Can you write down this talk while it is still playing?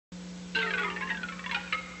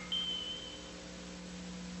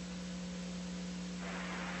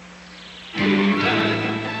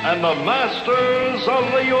and the masters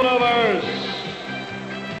of the universe.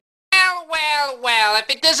 Well, if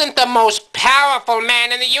it isn't the most powerful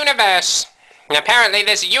man in the universe. Apparently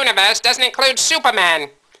this universe doesn't include Superman.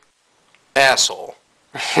 Asshole.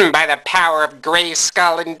 By the power of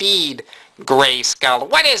Grayskull indeed. Grayskull,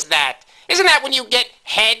 what is that? Isn't that when you get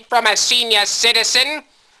head from a senior citizen?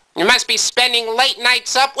 You must be spending late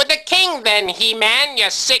nights up with the king then, He-Man, you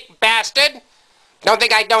sick bastard. Don't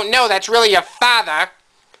think I don't know that's really your father.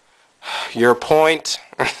 Your point?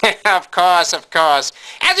 Of course.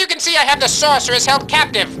 As you can see, I have the sorceress held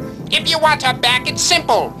captive. If you want her back, it's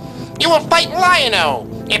simple. You will fight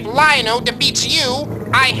Lion-O. If Lion-O defeats you,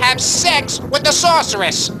 I have sex with the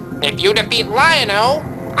sorceress. If you defeat Lion-O,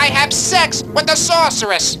 I have sex with the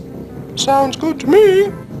sorceress. Sounds good to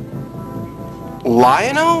me.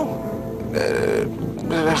 Lion-O?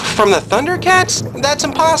 From the Thundercats? That's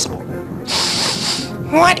impossible.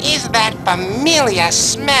 What is that familiar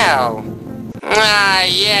smell? Ah,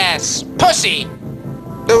 yes. Pussy!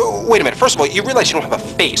 Wait a minute. First of all, you realize you don't have a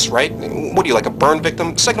face, right? What are you, like a burn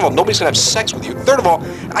victim? Second of all, nobody's gonna have sex with you. Third of all,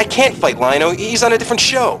 I can't fight Lion-O. He's on a different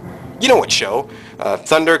show. You know what show?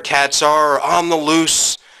 Thundercats are on the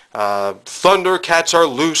loose. Thundercats are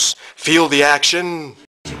loose. Feel the action.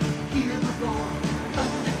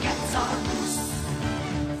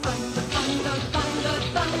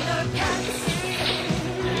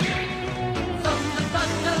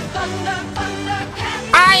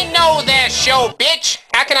 I know their show, bitch!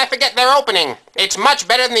 How can I forget their opening? It's much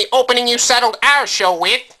better than the opening you settled our show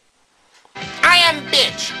with. I am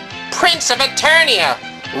Bitch, Prince of Eternia,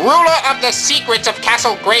 ruler of the secrets of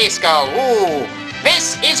Castle Grayskull. Ooh,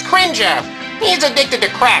 this is Cringer. He's addicted to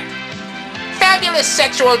crack. Fabulous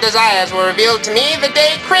sexual desires were revealed to me the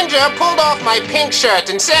day Cringer pulled off my pink shirt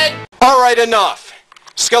and said, All right, enough.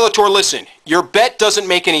 Skeletor, listen. Your bet doesn't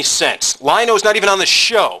make any sense. Lion-O's not even on the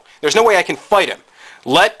show. There's no way I can fight him.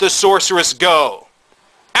 Let the sorceress go.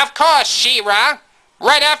 Of course, She-Ra.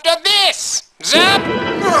 Right after this. Zap!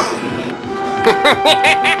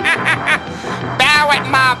 Bow at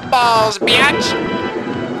my balls, bitch.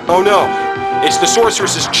 Oh no, it's the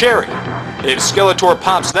sorceress's cherry. If Skeletor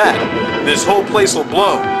pops that, this whole place will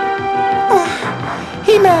blow.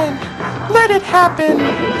 He-Man, let it happen.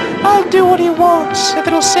 I'll do what he wants if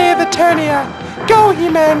it'll save Eternia. Go,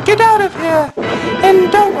 He-Man, get out of here.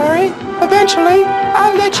 And don't worry, eventually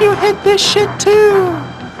I'll let you hit this shit too.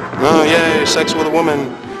 Oh yay, sex with a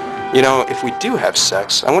woman. You know, if we do have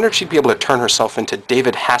sex, I wonder if she'd be able to turn herself into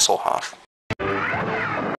David Hasselhoff.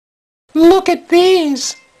 Look at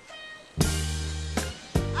these.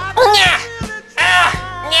 Yeah,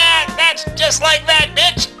 that's just like that,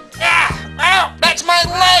 bitch. Ow, that's my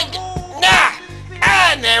leg.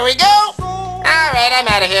 And there we go. Alright, I'm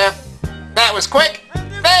out of here. That was quick.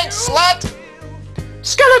 Thanks, slut.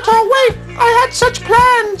 Skeletor, wait! I had such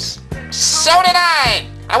plans. So did I.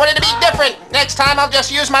 I wanted to be different. Next time I'll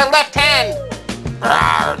just use my left hand.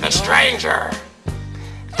 The stranger.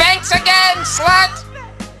 Thanks again, slut.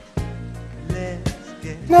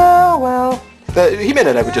 No, well. He-Man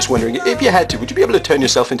and I were just wondering, if you had to, would you be able to turn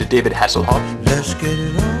yourself into David Hasselhoff? Let's get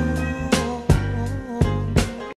it on.